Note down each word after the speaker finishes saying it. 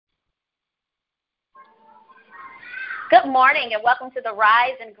Good morning and welcome to the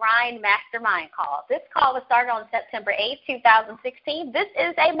Rise and Grind Mastermind Call. This call was started on September 8, 2016. This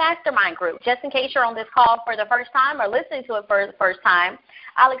is a mastermind group. Just in case you're on this call for the first time or listening to it for the first time,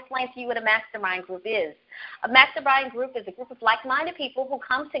 I'll explain to you what a mastermind group is. A mastermind group is a group of like-minded people who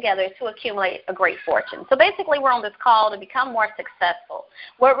come together to accumulate a great fortune. So basically, we're on this call to become more successful.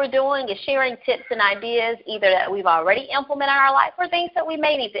 What we're doing is sharing tips and ideas, either that we've already implemented in our life or things that we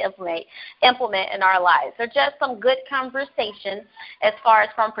may need to implement in our lives. Or just some good conversation as far as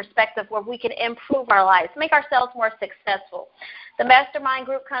from perspective where we can improve our lives, make ourselves more successful. The mastermind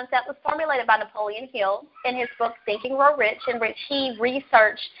group concept was formulated by Napoleon Hill in his book, Think and Grow Rich, in which he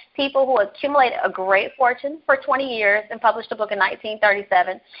researched people who accumulated a great fortune for 20 years and published a book in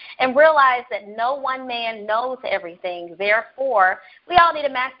 1937 and realized that no one man knows everything. Therefore, we all need a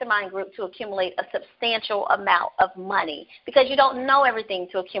mastermind group to accumulate a substantial amount of money because you don't know everything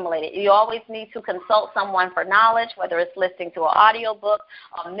to accumulate it. You always need to consult someone for knowledge, whether it's listening to an audio book,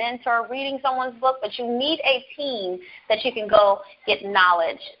 a mentor, reading someone's book, but you need a team that you can go get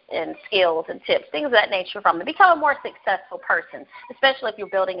knowledge and skills and tips, things of that nature from to become a more successful person, especially if you're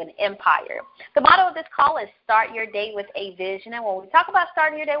building an empire. The motto of this call is start your day with a vision. And when we talk about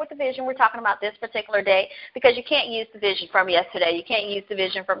starting your day with a vision, we're talking about this particular day because you can't use the vision from yesterday. You can't use the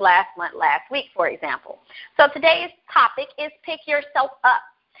vision from last month, last week, for example. So today's topic is pick yourself up.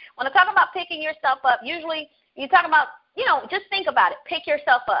 When I talk about picking yourself up, usually you talk about, just think about it. Pick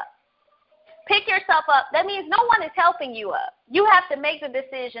yourself up. Pick yourself up. That means no one is helping you up. You have to make the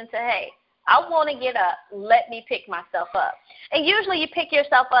decision to, hey, I want to get up. Let me pick myself up. And usually you pick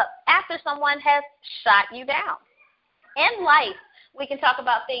yourself up after someone has shot you down. In life, we can talk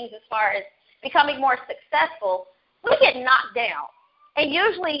about things as far as becoming more successful. We get knocked down. And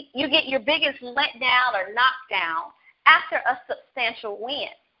usually you get your biggest letdown or knockdown after a substantial win.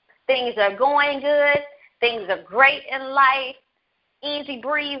 Things are going good. Things are great in life. Easy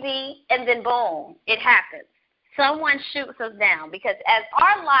breezy, and then boom, it happens. Someone shoots us down because as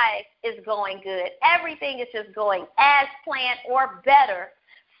our life is going good, everything is just going as planned or better,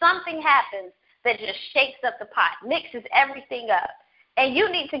 something happens that just shakes up the pot, mixes everything up, and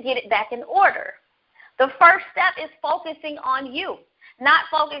you need to get it back in order. The first step is focusing on you, not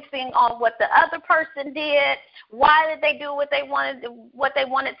focusing on what the other person did, why did they do what they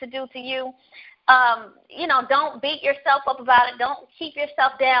wanted to do to you. Don't beat yourself up about it. Don't keep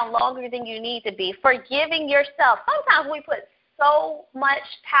yourself down longer than you need to be. Forgiving yourself. Sometimes we put so much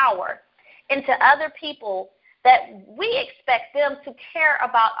power into other people that we expect them to care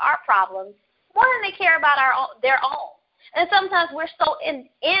about our problems more than they care about their own. And sometimes we're so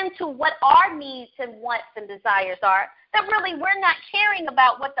into what our needs and wants and desires are that really we're not caring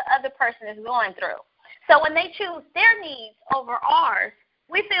about what the other person is going through. So when they choose their needs over ours,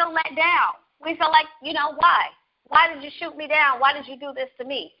 we feel let down. We feel like, why? Why did you shoot me down? Why did you do this to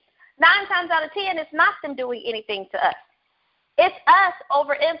me? 9 times out of 10, it's not them doing anything to us. It's us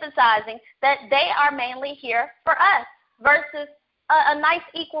overemphasizing that they are mainly here for us versus a nice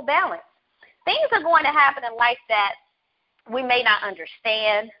equal balance. Things are going to happen in life that we may not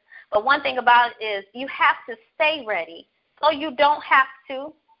understand, but one thing about it is you have to stay ready so you don't have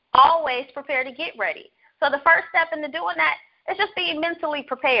to always prepare to get ready. So the first step into doing that, it's just being mentally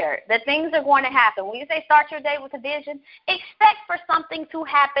prepared that things are going to happen. When you say start your day with a vision, expect for something to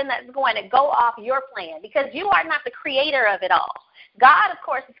happen that's going to go off your plan because you are not the creator of it all. God, of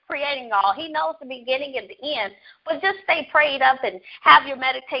course, is creating all. He knows the beginning and the end, but just stay prayed up and have your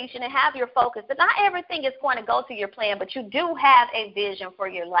meditation and have your focus. But not everything is going to go to your plan, but you do have a vision for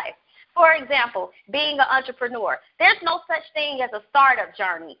your life. For example, being an entrepreneur, there's no such thing as a startup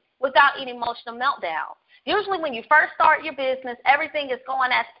journey without an emotional meltdown. Usually when you first start your business, everything is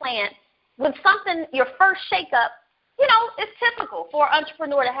going as planned. When your first shakeup, it's typical for an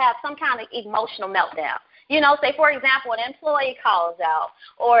entrepreneur to have some kind of emotional meltdown. Say, for example, an employee calls out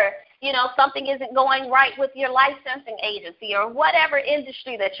or, something isn't going right with your licensing agency or whatever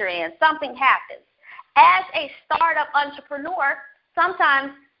industry that you're in. Something happens. As a startup entrepreneur,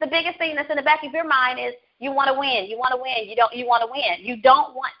 sometimes the biggest thing that's in the back of your mind is you want to win. You want to win. You want to win. You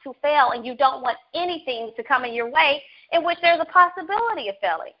don't want to fail, and you don't want anything to come in your way in which there's a possibility of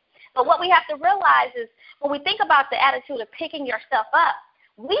failing. But what we have to realize is when we think about the attitude of picking yourself up,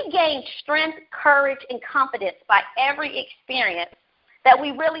 we gain strength, courage, and confidence by every experience that we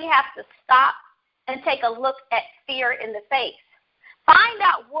really have to stop and take a look at fear in the face. Find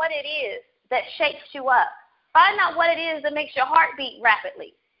out what it is that shakes you up. Find out what it is that makes your heart beat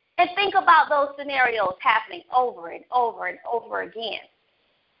rapidly. And think about those scenarios happening over and over and over again.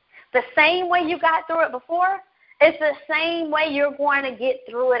 The same way you got through it before, it's the same way you're going to get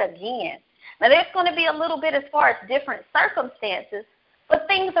through it again. Now, there's going to be a little bit as far as different circumstances, but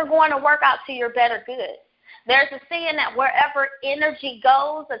things are going to work out to your better good. There's a saying that wherever energy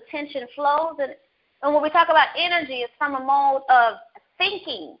goes, attention flows. And when we talk about energy, it's from a mode of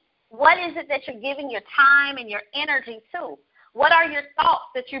thinking. What is it that you're giving your time and your energy to? What are your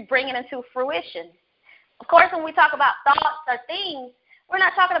thoughts that you're bringing into fruition? Of course, when we talk about thoughts or things, we're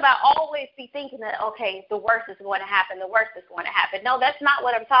not talking about always be thinking that, okay, the worst is going to happen, the worst is going to happen. No, that's not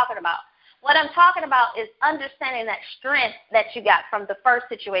what I'm talking about. What I'm talking about is understanding that strength that you got from the first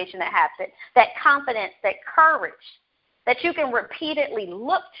situation that happened, that confidence, that courage that you can repeatedly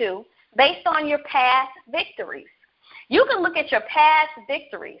look to based on your past victories. You can look at your past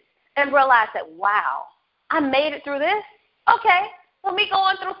victories and realize that, wow, I made it through this. Okay, well, me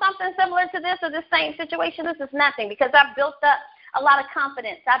going through something similar to this or the same situation, this is nothing because I've built up a lot of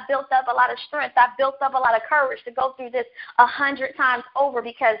confidence. I've built up a lot of strength. I've built up a lot of courage to go through this 100 times over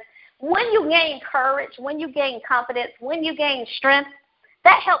because when you gain courage, when you gain confidence, when you gain strength,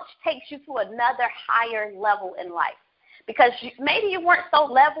 that helps takes you to another higher level in life because maybe you weren't so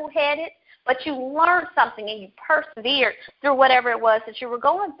level-headed, but you learned something and you persevered through whatever it was that you were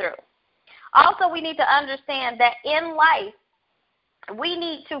going through. Also, we need to understand that in life, we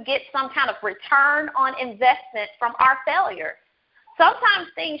need to get some kind of return on investment from our failure. Sometimes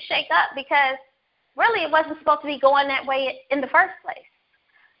things shake up because really it wasn't supposed to be going that way in the first place.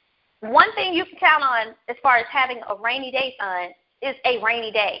 One thing you can count on as far as having a rainy day fund is a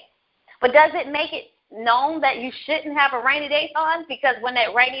rainy day. But does it make it known that you shouldn't have a rainy day fund? Because when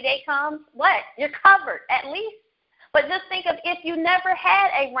that rainy day comes, what? You're covered at least. But just think of if you never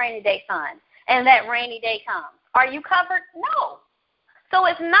had a rainy day fund and that rainy day comes. Are you covered? No. So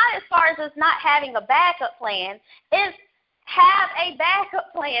it's not as far as it's not having a backup plan. It's have a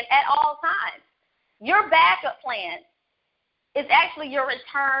backup plan at all times. Your backup plan is actually your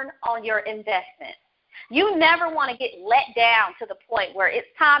return on your investment. You never want to get let down to the point where it's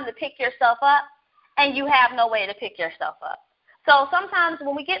time to pick yourself up and you have no way to pick yourself up. So sometimes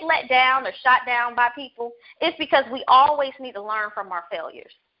when we get let down or shot down by people, it's because we always need to learn from our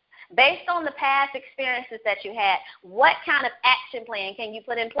failures. Based on the past experiences that you had, what kind of action plan can you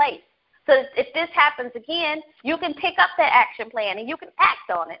put in place? So if this happens again, you can pick up that action plan and you can act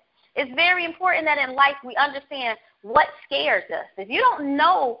on it. It's very important that in life we understand what scares us. If you don't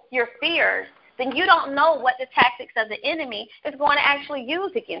know your fears, then you don't know what the tactics of the enemy is going to actually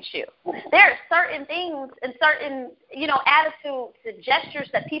use against you. There are certain things and certain, attitudes and gestures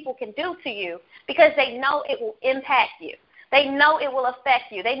that people can do to you because they know it will impact you. They know it will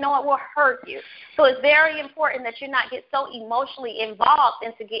affect you. They know it will hurt you. So it's very important that you not get so emotionally involved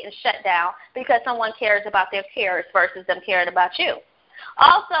into getting shut down because someone cares about their cares versus them caring about you.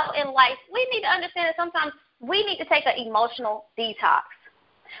 Also in life, we need to understand that sometimes we need to take an emotional detox.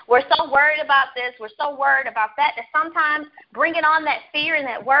 We're so worried about this, we're so worried about that sometimes bringing on that fear and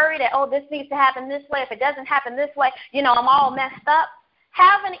that worry that, oh, this needs to happen this way. If it doesn't happen this way, I'm all messed up.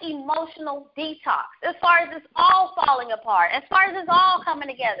 Have an emotional detox as far as it's all falling apart, as far as it's all coming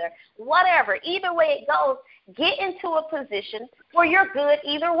together, whatever. Either way it goes, get into a position where you're good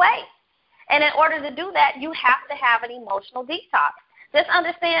either way. And in order to do that, you have to have an emotional detox. Just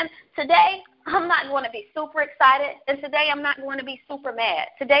understand, today I'm not going to be super excited, and today I'm not going to be super mad.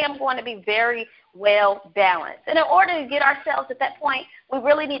 Today I'm going to be very well balanced. And in order to get ourselves at that point, we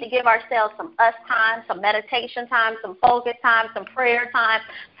really need to give ourselves some us time, some meditation time, some focus time, some prayer time,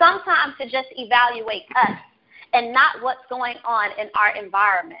 sometimes to just evaluate us and not what's going on in our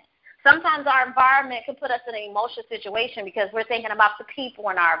environment. Sometimes our environment can put us in an emotional situation because we're thinking about the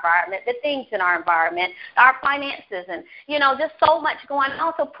people in our environment, the things in our environment, our finances, and, just so much going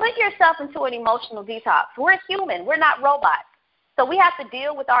on. So put yourself into an emotional detox. We're human. We're not robots. So we have to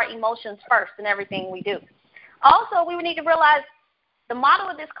deal with our emotions first in everything we do. Also, we need to realize the motto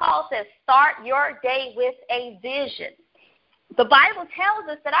of this call says, start your day with a vision. The Bible tells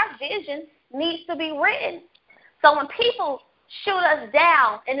us that our vision needs to be written. So when people shoot us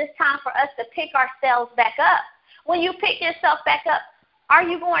down, and it's time for us to pick ourselves back up. When you pick yourself back up, are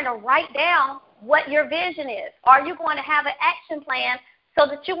you going to write down what your vision is? Are you going to have an action plan so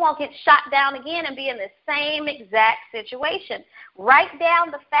that you won't get shot down again and be in the same exact situation? Write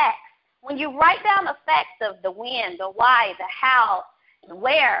down the facts. When you write down the facts of the when, the why, the how, the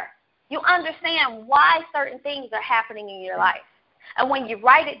where, you understand why certain things are happening in your life. And when you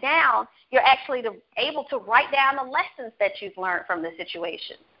write it down, you're actually able to write down the lessons that you've learned from the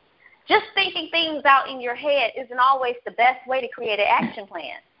situation. Just thinking things out in your head isn't always the best way to create an action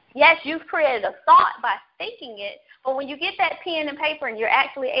plan. Yes, you've created a thought by thinking it, but when you get that pen and paper and you're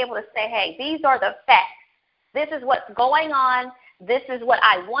actually able to say, hey, these are the facts. This is what's going on. This is what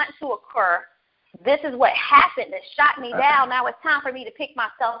I want to occur. This is what happened that shot me down. Now it's time for me to pick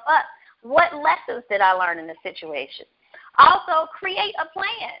myself up. What lessons did I learn in this situation? Also, create a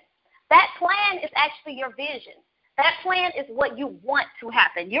plan. That plan is actually your vision. That plan is what you want to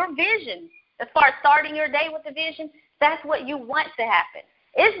happen. Your vision, as far as starting your day with a vision, that's what you want to happen.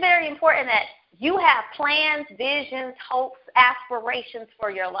 It's very important that you have plans, visions, hopes, aspirations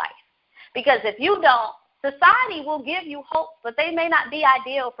for your life. Because if you don't, society will give you hopes, but they may not be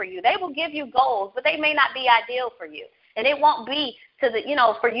ideal for you. They will give you goals, but they may not be ideal for you. And it won't be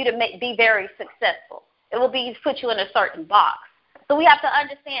for you to be very successful. It will be put you in a certain box. So we have to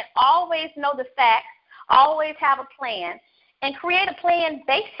understand, always know the facts, always have a plan, and create a plan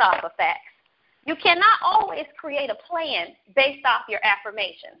based off of facts. You cannot always create a plan based off your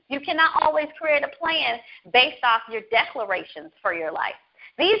affirmations. You cannot always create a plan based off your declarations for your life.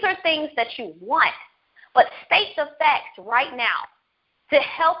 These are things that you want, but state the facts right now to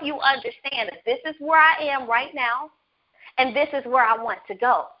help you understand that this is where I am right now, and this is where I want to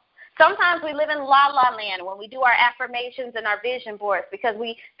go. Sometimes we live in la-la land when we do our affirmations and our vision boards because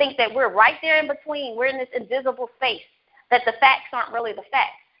we think that we're right there in between. We're in this invisible space, that the facts aren't really the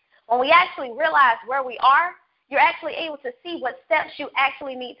facts. When we actually realize where we are, you're actually able to see what steps you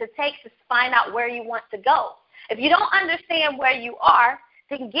actually need to take to find out where you want to go. If you don't understand where you are,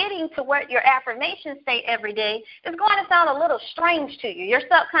 then getting to where your affirmation state every day is going to sound a little strange to you. Your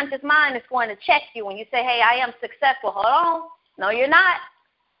subconscious mind is going to check you when you say, hey, I am successful. Hold on. No, you're not.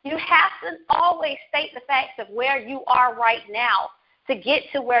 You have to always state the facts of where you are right now to get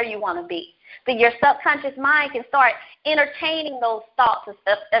to where you want to be. Then your subconscious mind can start entertaining those thoughts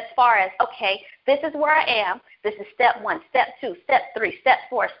as far as, okay, this is where I am. This is step 1, step 2, step 3, step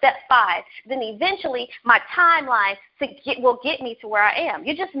 4, step 5. Then eventually my timeline will get me to where I am.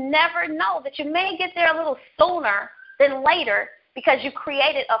 You just never know that you may get there a little sooner than later because you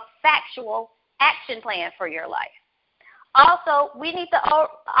created a factual action plan for your life. Also, we need to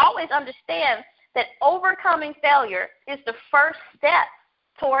always understand that overcoming failure is the first step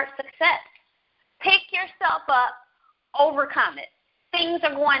towards success. Pick yourself up, overcome it. Things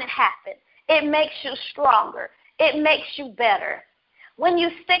are going to happen. It makes you stronger. It makes you better. When you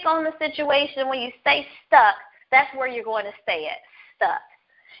stick on the situation, when you stay stuck, that's where you're going to stay at, stuck.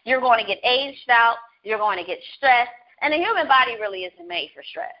 You're going to get aged out. You're going to get stressed. And the human body really isn't made for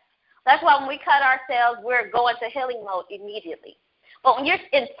stress. That's why when we cut ourselves, we're going to healing mode immediately. But when you're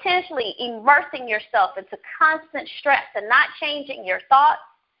intentionally immersing yourself into constant stress and not changing your thoughts,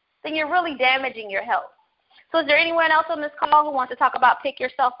 then you're really damaging your health. So is there anyone else on this call who wants to talk about pick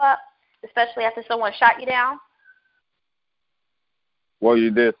yourself up, especially after someone shot you down? Well,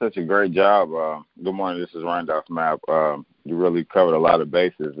 you did such a great job. Good morning. This is Randolph Mapp. You really covered a lot of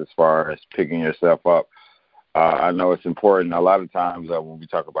bases as far as picking yourself up. I know it's important a lot of times when we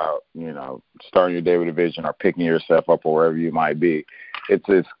talk about, starting your day with a vision or picking yourself up or wherever you might be. It's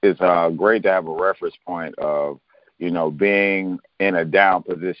great to have a reference point of, being in a down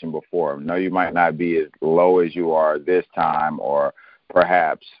position before. No, you might not be as low as you are this time, or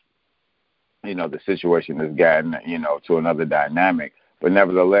perhaps, the situation has gotten, to another dynamic. But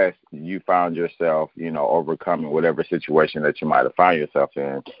nevertheless, you found yourself, overcoming whatever situation that you might have found yourself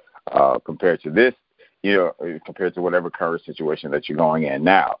in compared to this, compared to whatever current situation that you're going in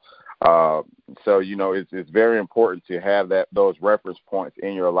now. So, it's very important to have those reference points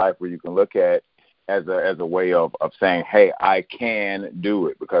in your life where you can look at as a way of saying, hey, I can do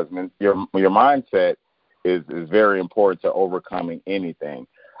it, because your mindset is very important to overcoming anything,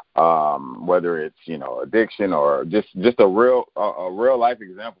 whether it's, addiction or just a real life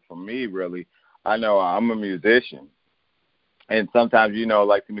example for me, really. I know I'm a musician. And sometimes,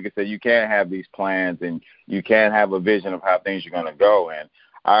 like Tamika said, you can't have these plans and you can't have a vision of how things are going to go. And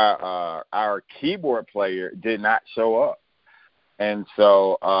our keyboard player did not show up. And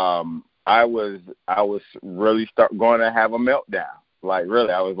so I was really going to have a meltdown. Like,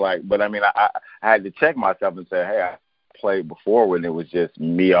 really, I was like, but I mean, I had to check myself and say, hey, I played before when it was just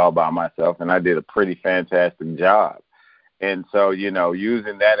me all by myself, and I did a pretty fantastic job. And so,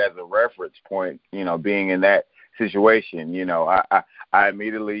 using that as a reference point, being in that situation, I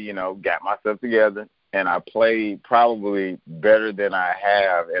immediately, got myself together, and I played probably better than I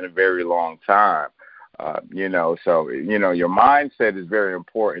have in a very long time. So, your mindset is very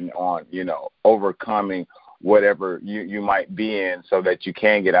important on, overcoming whatever you might be in so that you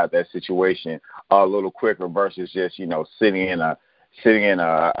can get out that situation a little quicker versus just, sitting in a,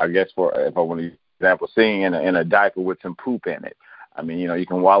 I guess if I want to use an example, sitting in a diaper with some poop in it. I mean, you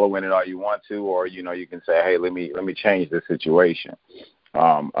can wallow in it all you want to, or, you can say, hey, let me change the situation.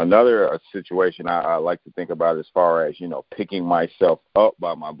 Another situation I like to think about as far as, picking myself up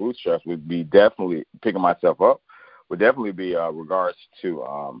by my bootstraps would be definitely picking myself up would definitely be regards to,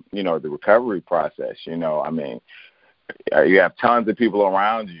 the recovery process. You have tons of people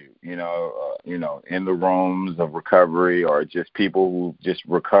around you, in the rooms of recovery, or just people who just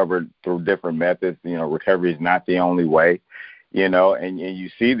recovered through different methods. Recovery is not the only way, and you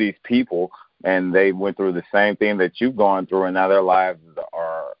see these people and they went through the same thing that you've gone through, and now their lives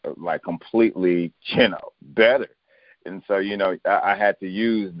are like completely, better. And so, I had to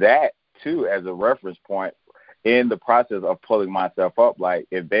use that too as a reference point in the process of pulling myself up. Like,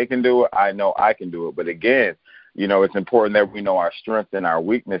 if they can do it, I know I can do it. But again, it's important that we know our strengths and our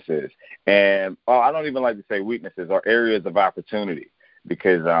weaknesses. And I don't even like to say weaknesses, or areas of opportunity,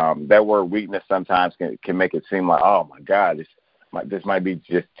 because that word weakness sometimes can make it seem like, oh, my God, this might be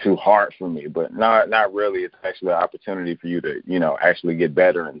just too hard for me. But not really. It's actually an opportunity for you to, actually get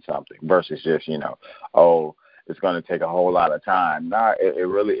better in something versus just, it's going to take a whole lot of time. It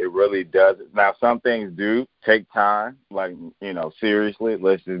really does. Now, some things do take time, like, seriously,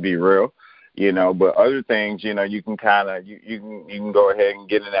 let's just be real, but other things, you can kind of, you can go ahead and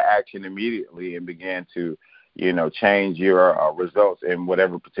get into action immediately and begin to, change your results in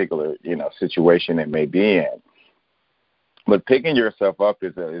whatever particular, situation it may be in. But picking yourself up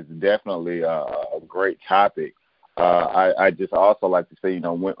is definitely a great topic. I just also like to say,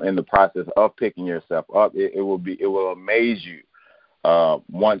 in the process of picking yourself up, it will amaze you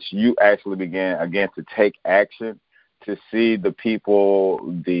once you actually begin again to take action, to see the people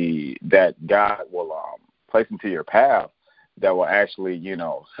that God will place into your path that will actually,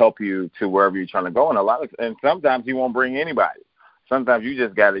 help you to wherever you're trying to go. And sometimes He won't bring anybody. Sometimes you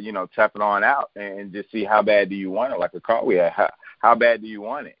just got to, tap it on out and just see how bad do you want it, like a car we had. How bad do you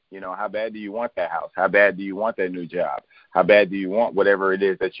want it? How bad do you want that house? How bad do you want that new job? How bad do you want whatever it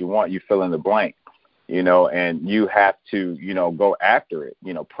is that you want? You fill in the blank, and you have to, go after it.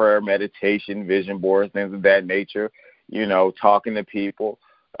 Prayer, meditation, vision boards, things of that nature, talking to people.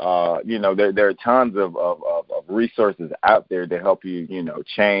 There are tons of resources out there to help you,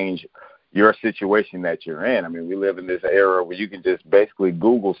 change your situation that you're in. I mean, we live in this era where you can just basically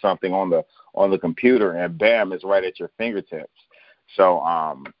Google something on the computer and bam, it's right at your fingertips. So,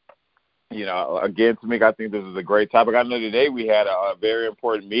 again, Tamika, I think this is a great topic. I know today we had a very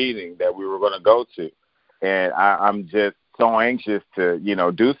important meeting that we were going to go to, and I'm just so anxious to,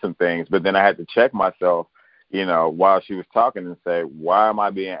 do some things. But then I had to check myself, while she was talking and say, why am I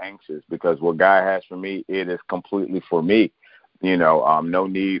being anxious? Because what God has for me, it is completely for me. No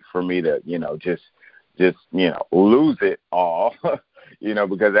need for me to, just lose it all,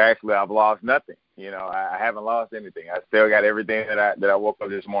 because actually I've lost nothing. I haven't lost anything. I still got everything that I woke up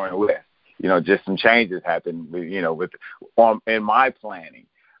this morning with. Just some changes happened, in my planning.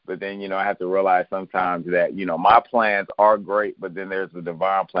 But then, I have to realize sometimes that, my plans are great, but then there's a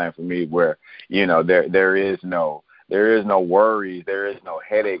divine plan for me where, there is no worries, there is no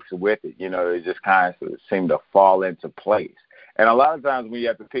headaches with it. It just kind of seem to fall into place. And a lot of times when you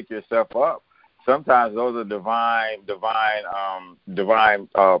have to pick yourself up, sometimes those are divine,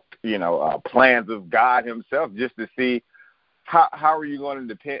 plans of God Himself, just to see how are you going to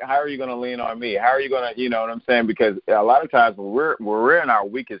depend, how are you going to lean on me, how are you going to, you know what I'm saying? Because a lot of times when we're in our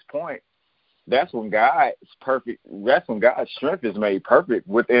weakest point, that's when God's strength is made perfect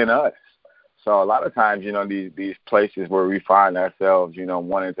within us. So a lot of times, these places where we find ourselves,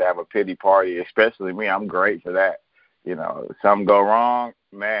 wanting to have a pity party, especially me, I'm great for that. Something go wrong,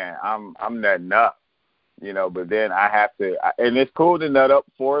 man, I'm nutting up, but then I have to, and it's cool to nut up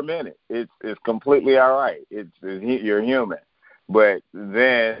for a minute. It's completely all right. You're human. But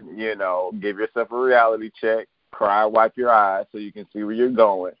then, give yourself a reality check, cry, wipe your eyes so you can see where you're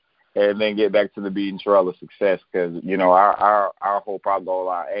going, and then get back to the beaten trail of success. Because, our hope, our goal,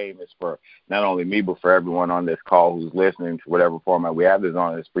 our aim is for not only me, but for everyone on this call who's listening to whatever format we have this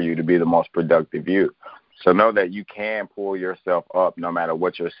on, is for you to be the most productive you. So know that you can pull yourself up no matter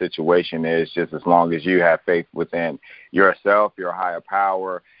what your situation is, just as long as you have faith within yourself, your higher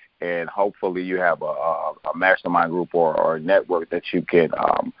power, and hopefully you have a mastermind group or a network that you can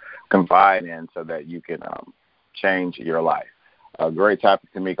confide in so that you can change your life. A great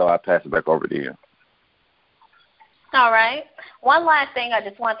topic, Tamika. I'll pass it back over to you. All right. One last thing, I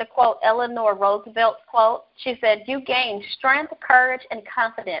just wanted to quote Eleanor Roosevelt's quote. She said, "You gain strength, courage, and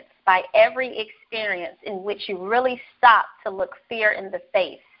confidence by every experience in which you really stop to look fear in the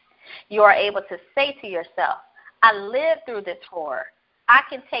face. You are able to say to yourself, I lived through this horror. I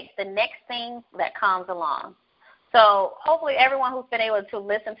can take the next thing that comes along." So hopefully everyone who's been able to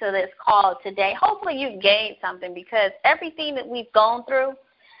listen to this call today, hopefully you've gained something, because everything that we've gone through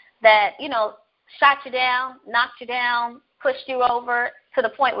that, shot you down, knocked you down, pushed you over to the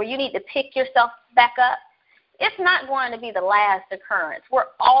point where you need to pick yourself back up, it's not going to be the last occurrence. We're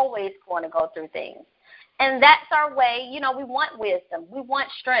always going to go through things. And that's our way. We want wisdom. We want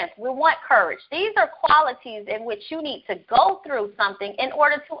strength. We want courage. These are qualities in which you need to go through something in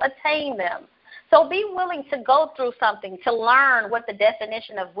order to attain them. So be willing to go through something to learn what the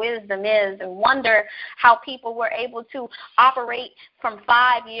definition of wisdom is, and wonder how people were able to operate from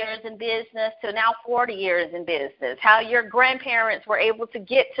 5 years in business to now 40 years in business, how your grandparents were able to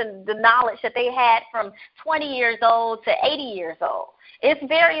get to the knowledge that they had from 20 years old to 80 years old. It's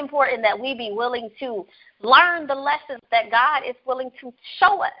very important that we be willing to learn the lessons that God is willing to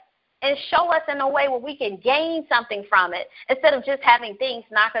show us, and show us in a way where we can gain something from it, instead of just having things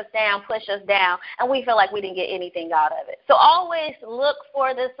knock us down, push us down, and we feel like we didn't get anything out of it. So always look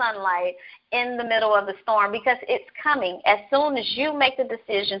for the sunlight in the middle of the storm, because it's coming as soon as you make the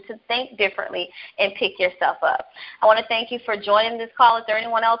decision to think differently and pick yourself up. I want to thank you for joining this call. Is there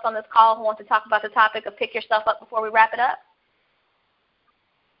anyone else on this call who wants to talk about the topic of pick yourself up before we wrap it up?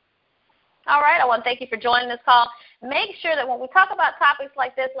 All right, I want to thank you for joining this call. Make sure that when we talk about topics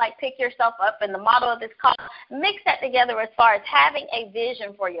like this, like pick yourself up, and the motto of this call, mix that together as far as having a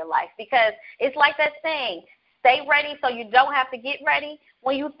vision for your life, because it's like that saying, stay ready so you don't have to get ready.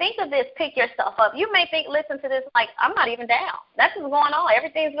 When you think of this, pick yourself up, you may think, listen to this like, I'm not even down. That's what's going on.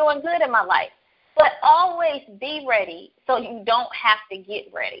 Everything's going good in my life. But always be ready so you don't have to get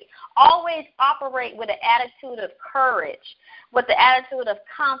ready. Always operate with an attitude of courage, with the attitude of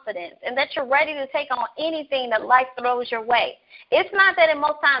confidence, and that you're ready to take on anything that life throws your way. It's not that in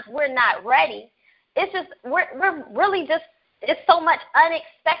most times we're not ready. It's just we're really just, it's so much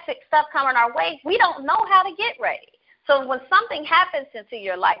unexpected stuff coming our way, we don't know how to get ready. So when something happens into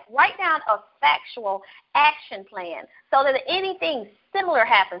your life, write down a factual action plan so that if anything similar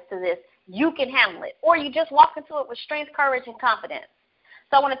happens to this, you can handle it, or you just walk into it with strength, courage, and confidence.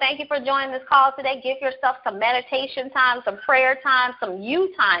 So I want to thank you for joining this call today. Give yourself some meditation time, some prayer time, some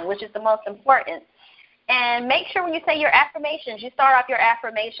you time, which is the most important. And make sure when you say your affirmations, you start off your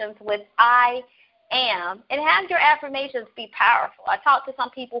affirmations with I am, and have your affirmations be powerful. I talked to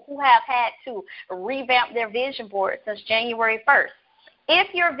some people who have had to revamp their vision board since January 1st.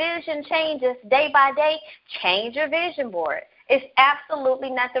 If your vision changes day by day, change your vision board. It's absolutely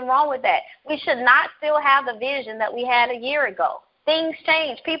nothing wrong with that. We should not still have the vision that we had a year ago. Things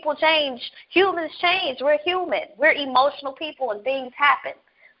change. People change. Humans change. We're human. We're emotional people, and things happen.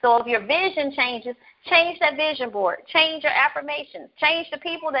 So if your vision changes, change that vision board. Change your affirmations. Change the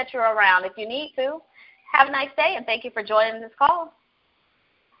people that you're around if you need to. Have a nice day, and thank you for joining this call.